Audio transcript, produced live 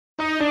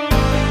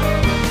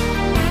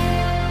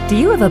Do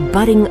you have a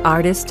budding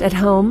artist at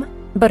home,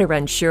 but are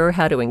unsure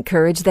how to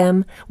encourage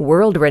them?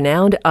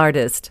 World-renowned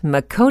artist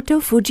Makoto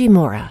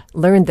Fujimura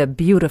learned the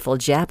beautiful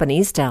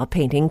Japanese-style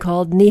painting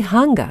called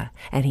nihonga,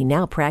 and he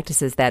now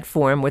practices that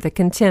form with a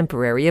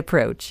contemporary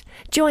approach.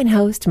 Join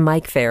host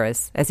Mike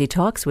Ferris as he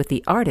talks with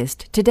the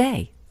artist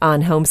today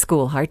on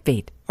Homeschool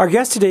Heartbeat. Our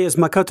guest today is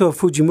Makoto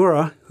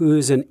Fujimura, who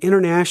is an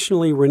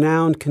internationally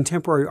renowned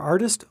contemporary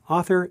artist,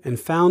 author, and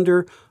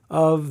founder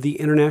of the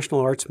International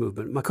Arts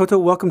Movement. Makoto,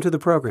 welcome to the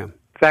program.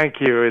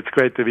 Thank you. It's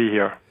great to be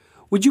here.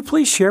 Would you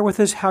please share with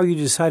us how you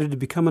decided to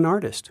become an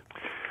artist?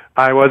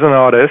 I was an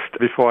artist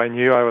before I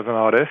knew I was an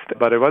artist,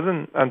 but it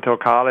wasn't until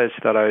college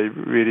that I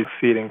really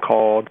feeling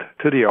called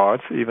to the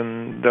arts,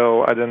 even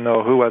though I didn't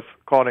know who was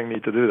calling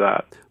me to do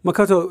that.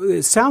 Makoto,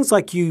 it sounds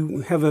like you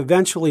have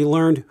eventually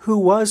learned who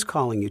was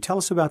calling you. Tell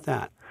us about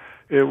that.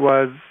 It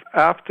was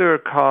after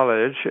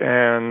college,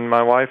 and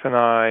my wife and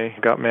I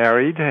got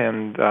married,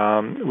 and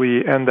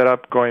we ended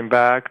up going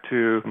back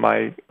to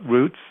my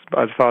roots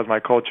as far as my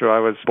culture.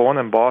 I was born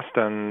in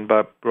Boston,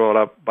 but brought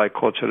up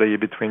biculturally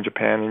between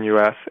Japan and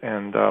U.S.,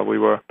 and we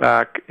were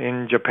back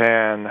in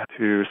Japan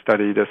to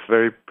study this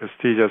very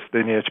prestigious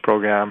lineage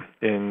program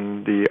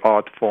in the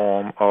art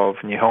form of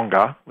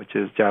nihonga, which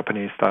is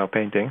Japanese-style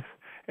painting.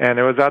 And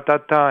it was at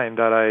that time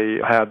that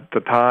I had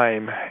the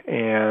time,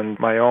 and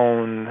my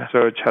own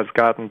search has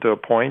gotten to a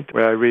point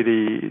where I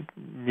really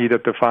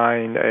needed to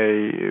find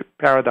a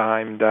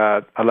paradigm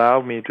that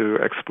allowed me to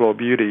explore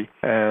beauty.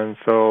 And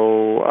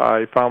so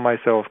I found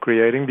myself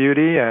creating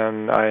beauty,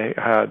 and I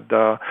had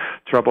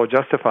trouble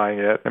justifying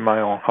it in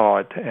my own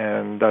heart.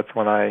 And that's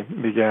when I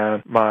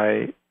began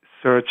my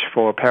search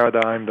for a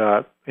paradigm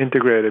that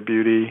integrated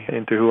beauty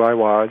into who I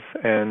was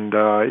and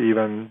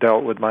even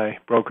dealt with my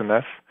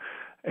brokenness.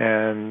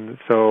 And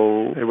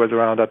so it was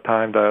around that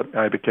time that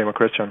I became a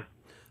Christian.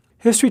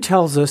 History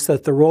tells us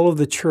that the role of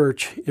the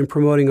church in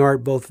promoting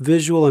art, both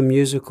visual and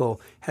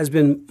musical, has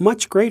been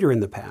much greater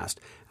in the past.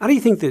 How do you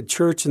think the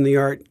church and the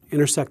art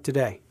intersect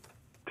today?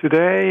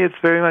 Today, it's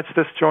very much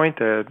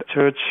disjointed.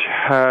 Church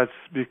has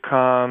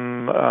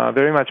become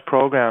very much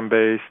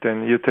program-based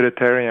and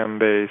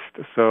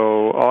utilitarian-based.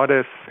 So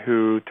artists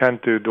who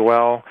tend to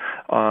dwell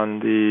on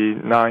the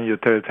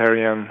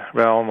non-utilitarian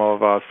realm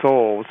of our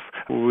souls,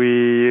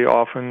 we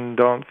often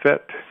don't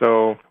fit.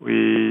 So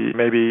we,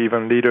 maybe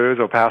even leaders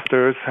or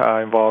pastors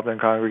are involved in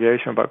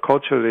congregation, but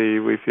culturally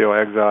we feel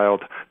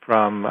exiled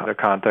from the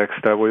context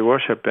that we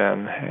worship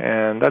in.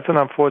 And that's an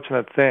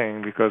unfortunate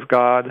thing because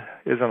God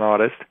is an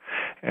artist,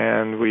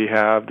 and we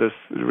have this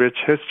rich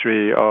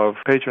history of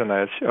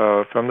patronage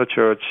from the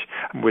church,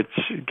 which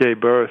gave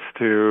birth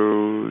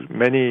to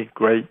many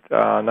great,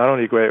 not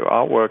only great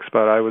artworks,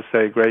 but I would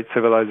say great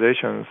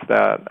civilizations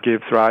that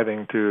give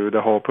thriving to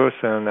the whole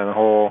person and the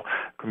whole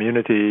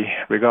community,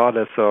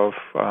 regardless of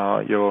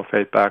your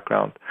faith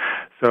background.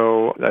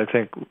 So I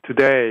think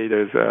today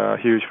there's a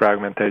huge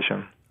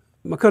fragmentation.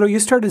 Makoto, you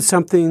started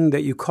something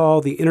that you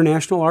call the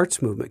International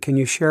Arts Movement. Can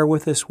you share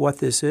with us what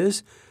this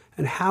is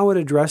and how it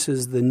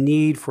addresses the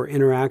need for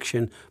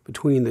interaction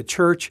between the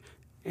church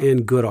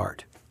and good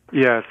art?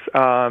 Yes.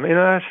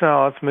 International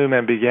Arts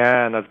Movement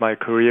began as my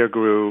career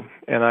grew,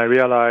 and I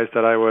realized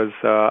that I was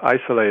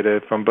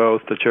isolated from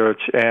both the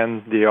church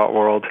and the art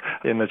world.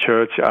 In the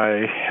church,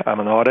 I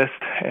am an artist,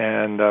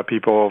 and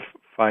people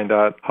find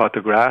that hard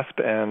to grasp,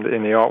 and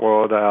in the art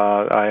world,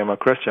 I am a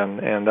Christian,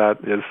 and that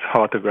is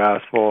hard to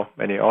grasp for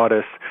many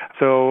artists.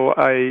 So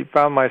I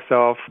found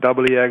myself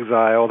doubly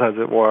exiled, as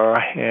it were,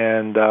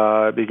 and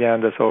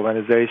began this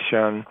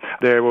organization.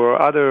 There were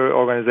other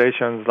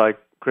organizations like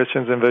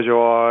Christians in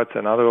Visual Arts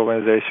and other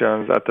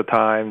organizations at the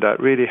time that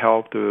really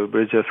helped to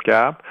bridge this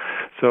gap.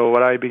 So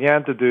what I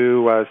began to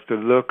do was to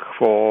look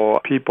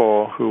for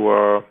people who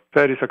were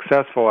fairly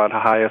successful at the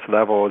highest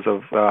levels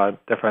of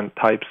different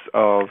types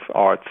of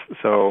arts.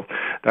 So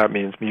that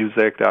means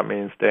music, that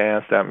means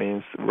dance, that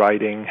means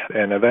writing.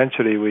 And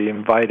eventually we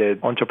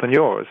invited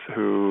entrepreneurs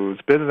whose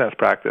business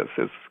practice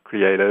is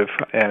creative.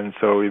 And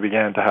so we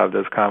began to have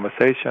this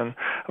conversation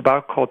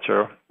about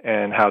culture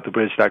and how to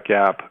bridge that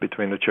gap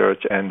between the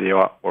church and the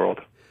art world.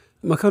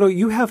 Makoto,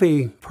 you have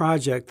a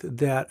project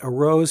that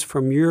arose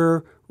from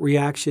your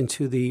reaction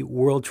to the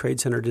World Trade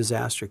Center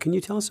disaster. Can you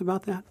tell us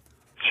about that?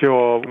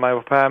 Sure. My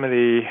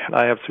family,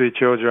 I have 3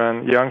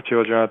 children, young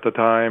children at the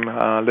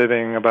time,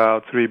 living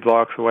about 3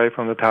 blocks away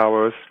from the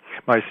towers.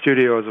 My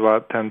studio is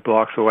about 10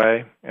 blocks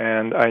away,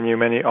 and I knew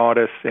many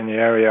artists in the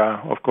area.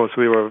 Of course,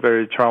 we were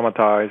very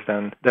traumatized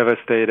and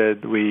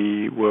devastated.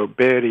 We were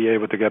barely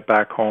able to get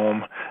back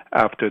home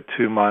after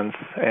 2 months,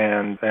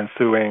 and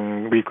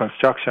ensuing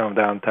reconstruction of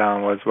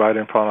downtown was right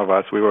in front of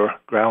us. We were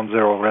ground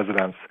zero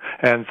residents.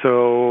 And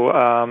so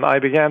I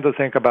began to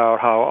think about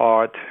how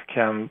art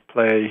can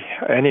play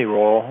any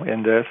role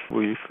in this.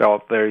 We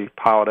felt very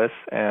powerless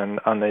and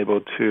unable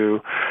to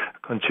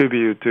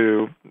contribute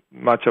to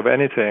much of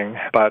anything,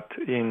 but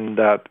in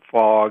that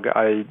fog,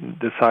 I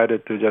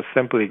decided to just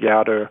simply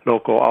gather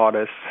local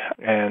artists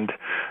and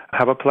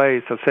have a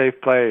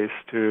safe place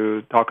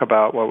to talk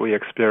about what we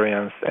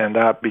experienced, and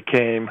that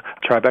became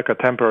Tribeca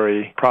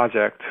Temporary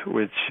Project,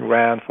 which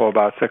ran for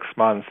about 6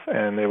 months,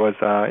 and it was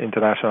an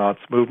international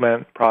arts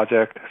movement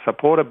project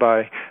supported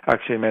by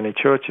actually many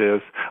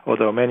churches,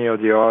 although many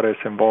of the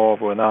artists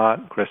involved were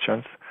not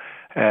Christians.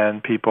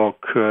 And people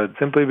could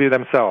simply be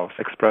themselves,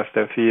 express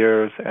their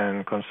fears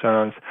and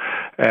concerns.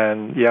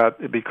 And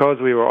yet,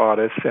 because we were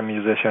artists and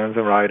musicians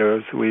and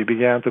writers, we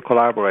began to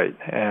collaborate.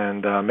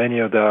 And many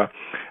of the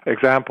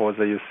examples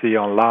that you see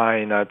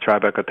online at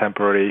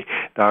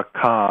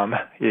tribecatemporary.com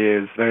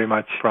is very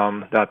much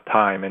from that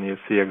time. And you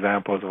see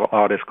examples of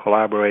artists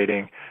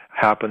collaborating,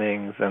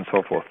 happenings, and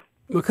so forth.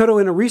 Makoto,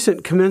 in a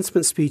recent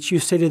commencement speech, you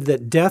stated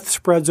that death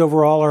spreads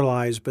over all our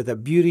lives, but that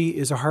beauty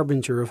is a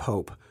harbinger of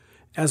hope.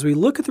 As we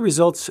look at the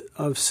results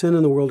of sin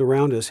in the world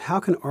around us, how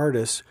can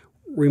artists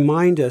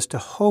remind us to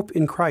hope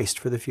in Christ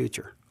for the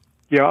future?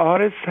 Yeah,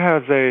 artists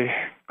has a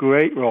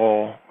great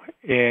role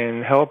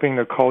in helping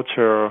the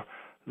culture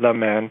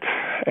lament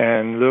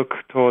and look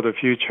toward the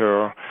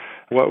future.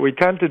 What we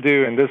tend to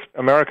do in this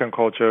American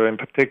culture in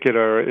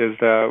particular is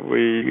that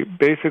we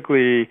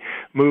basically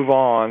move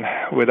on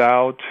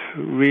without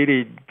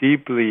really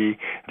deeply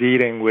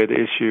dealing with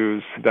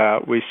issues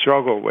that we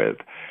struggle with.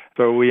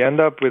 So we end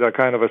up with a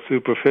kind of a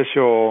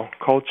superficial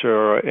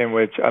culture in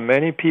which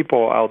many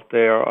people out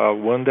there are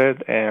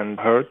wounded and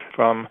hurt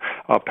from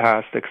our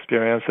past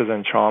experiences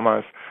and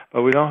traumas,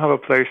 but we don't have a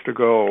place to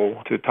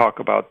go to talk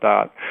about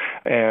that.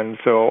 And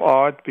so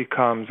art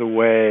becomes a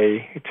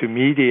way to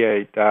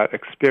mediate that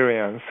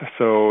experience.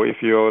 So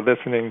if you're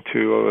listening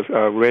to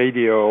a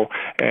radio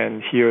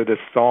and hear the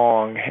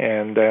song,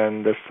 and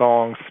then the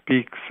song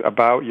speaks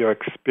about your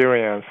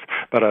experience,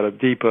 but at a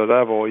deeper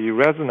level, you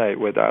resonate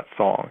with that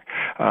song.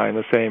 In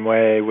the same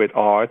way with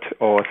art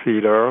or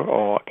theater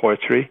or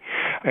poetry.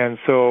 And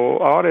so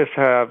artists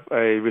have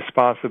a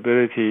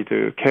responsibility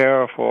to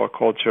care for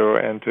culture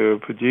and to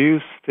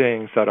produce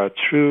things that are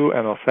true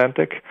and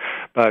authentic,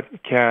 but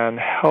can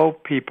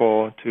help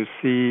people to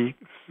see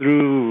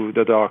through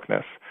the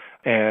darkness.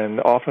 And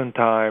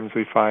oftentimes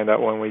we find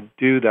that when we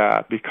do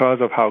that,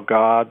 because of how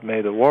God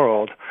made the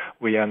world,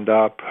 we end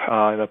up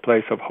in a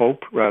place of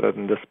hope rather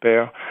than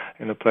despair,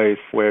 in a place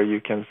where you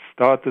can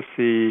start to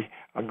see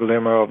a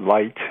glimmer of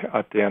light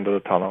at the end of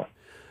the tunnel.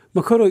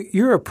 Makoto,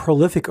 you're a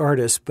prolific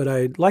artist, but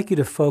I'd like you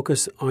to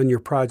focus on your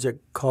project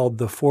called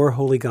The Four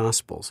Holy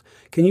Gospels.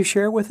 Can you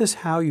share with us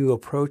how you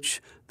approach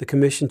the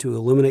commission to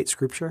illuminate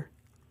Scripture?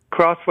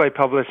 Crossway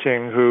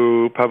Publishing,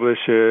 who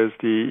publishes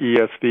the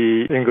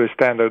ESV, English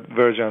Standard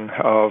Version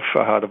of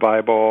the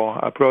Bible,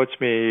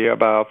 approached me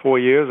about 4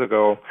 years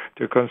ago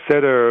to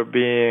consider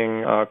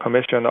being a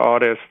commissioned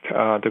artist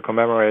to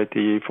commemorate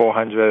the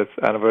 400th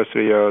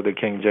anniversary of the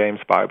King James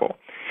Bible.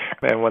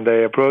 And when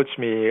they approached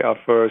me at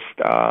first,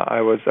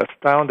 I was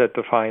astounded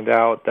to find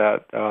out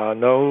that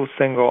no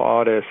single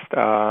artist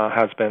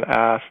has been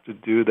asked to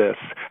do this,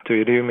 to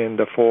illumine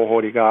the four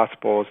Holy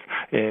Gospels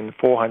in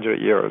 400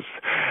 years.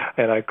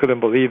 And I couldn't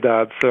believe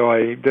that, so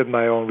I did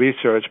my own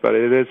research, but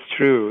it is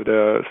true.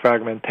 The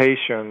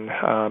fragmentation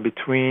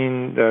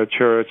between the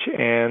church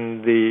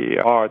and the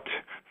art,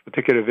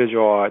 particularly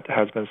visual art,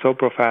 has been so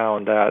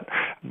profound that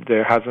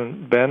there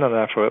hasn't been an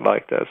effort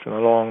like this in a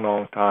long,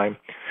 long time.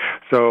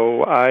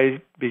 So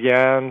I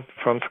began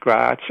from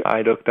scratch.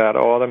 I looked at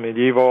all the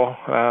medieval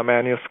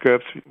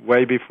manuscripts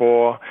way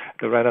before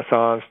the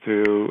Renaissance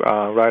to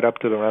right up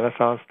to the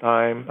Renaissance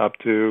time, up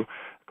to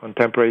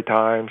contemporary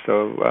times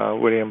of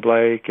William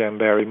Blake and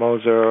Barry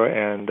Moser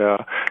and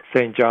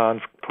St.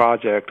 John's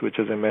Project, which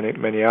is in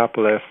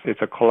Minneapolis.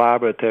 It's a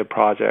collaborative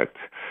project.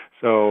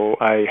 So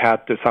I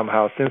had to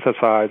somehow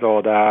synthesize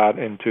all that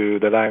into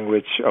the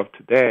language of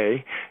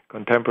today,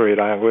 contemporary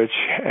language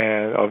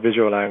and or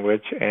visual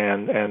language,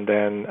 and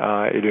then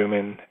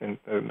illumine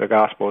the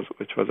Gospels,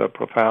 which was a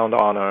profound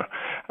honor.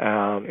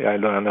 I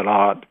learned a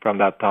lot from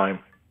that time.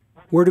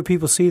 Where do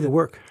people see the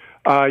work?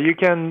 You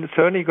can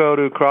certainly go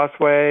to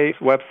Crossway's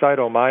website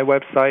or my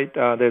website.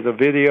 There's a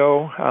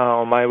video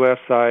on my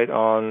website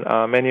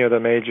on many of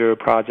the major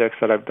projects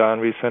that I've done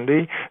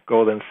recently.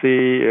 Golden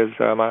Sea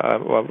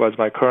was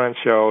my current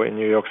show in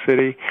New York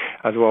City,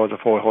 as well as the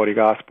Four Holy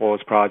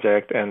Gospels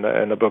project, and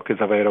the book is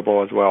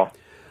available as well.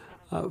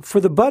 For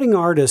the budding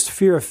artist,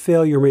 fear of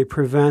failure may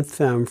prevent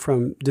them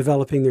from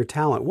developing their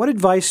talent. What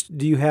advice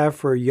do you have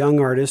for young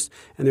artists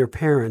and their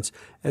parents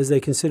as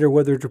they consider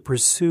whether to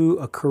pursue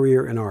a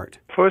career in art?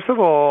 First of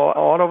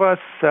all of us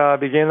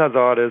begin as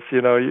artists.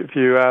 You know, if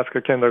you ask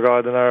a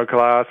kindergartner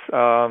class,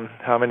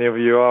 how many of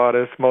you are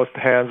artists, most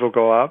hands will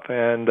go up.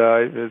 And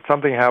if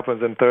something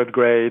happens in third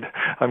grade,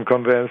 I'm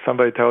convinced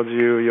somebody tells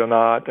you you're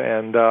not.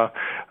 And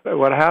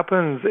what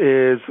happens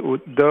is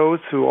those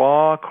who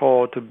are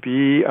called to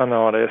be an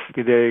artist,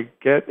 they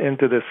get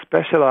into this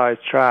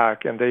specialized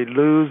track and they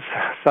lose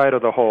sight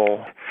of the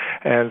whole.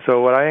 And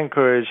so what I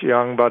encourage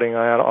young budding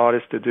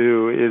artists to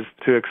do is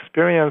to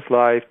experience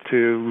life,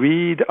 to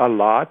read a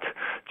lot,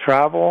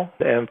 travel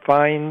and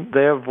find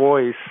their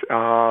voice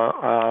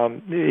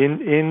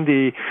in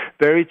the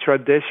very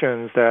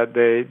traditions that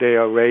they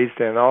are raised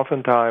in.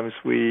 Oftentimes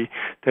we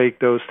take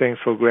those things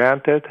for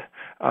granted.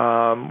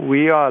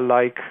 We are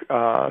like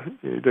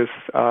this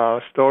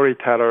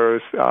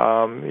storytellers,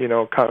 in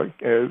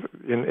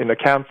the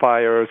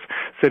campfires,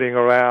 sitting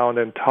around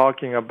and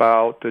talking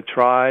about the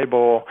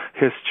tribal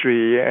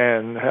history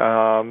and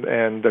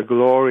the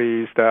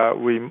glories that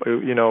we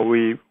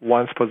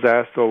once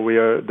possessed, or we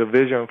are the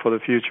vision for the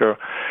future.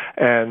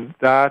 And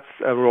that's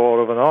a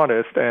role of an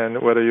artist.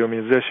 And whether you're a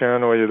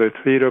musician or you're a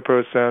theater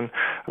person,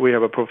 we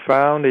have a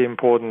profoundly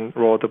important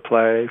role to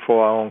play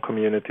for our own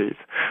communities.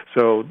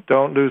 So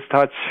don't lose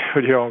touch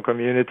with your own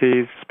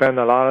communities. Spend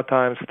a lot of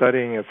time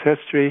studying its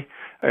history,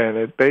 and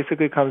it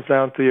basically comes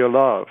down to your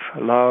love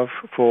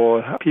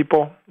for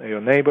people,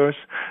 your neighbors,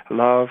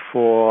 love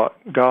for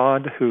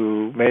God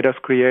who made us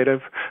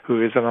creative,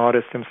 who is an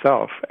artist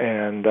himself.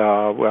 And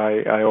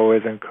I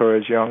always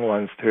encourage young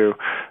ones to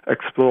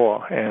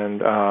explore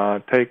and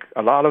take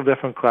a lot of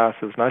different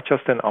classes, not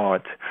just in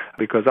art,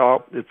 because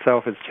art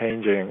itself is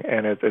changing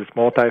and it's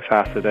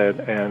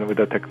multifaceted, and with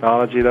the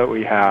technology that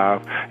we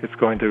have, it's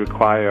going to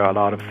require a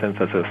lot of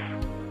synthesis.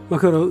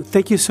 Makoto,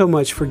 thank you so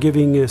much for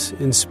giving us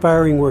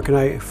inspiring work, and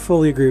I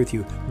fully agree with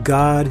you.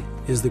 God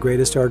is the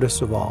greatest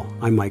artist of all.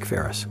 I'm Mike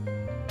Ferris.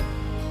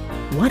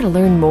 Want to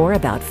learn more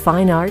about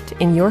fine art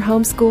in your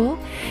homeschool?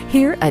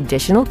 Hear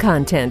additional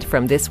content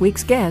from this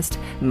week's guest,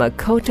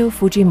 Makoto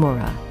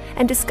Fujimura,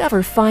 and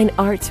discover fine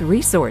arts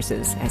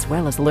resources, as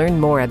well as learn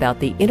more about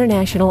the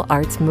international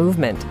arts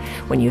movement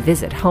when you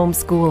visit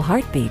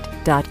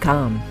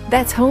homeschoolheartbeat.com.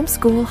 That's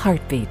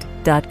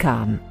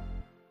homeschoolheartbeat.com.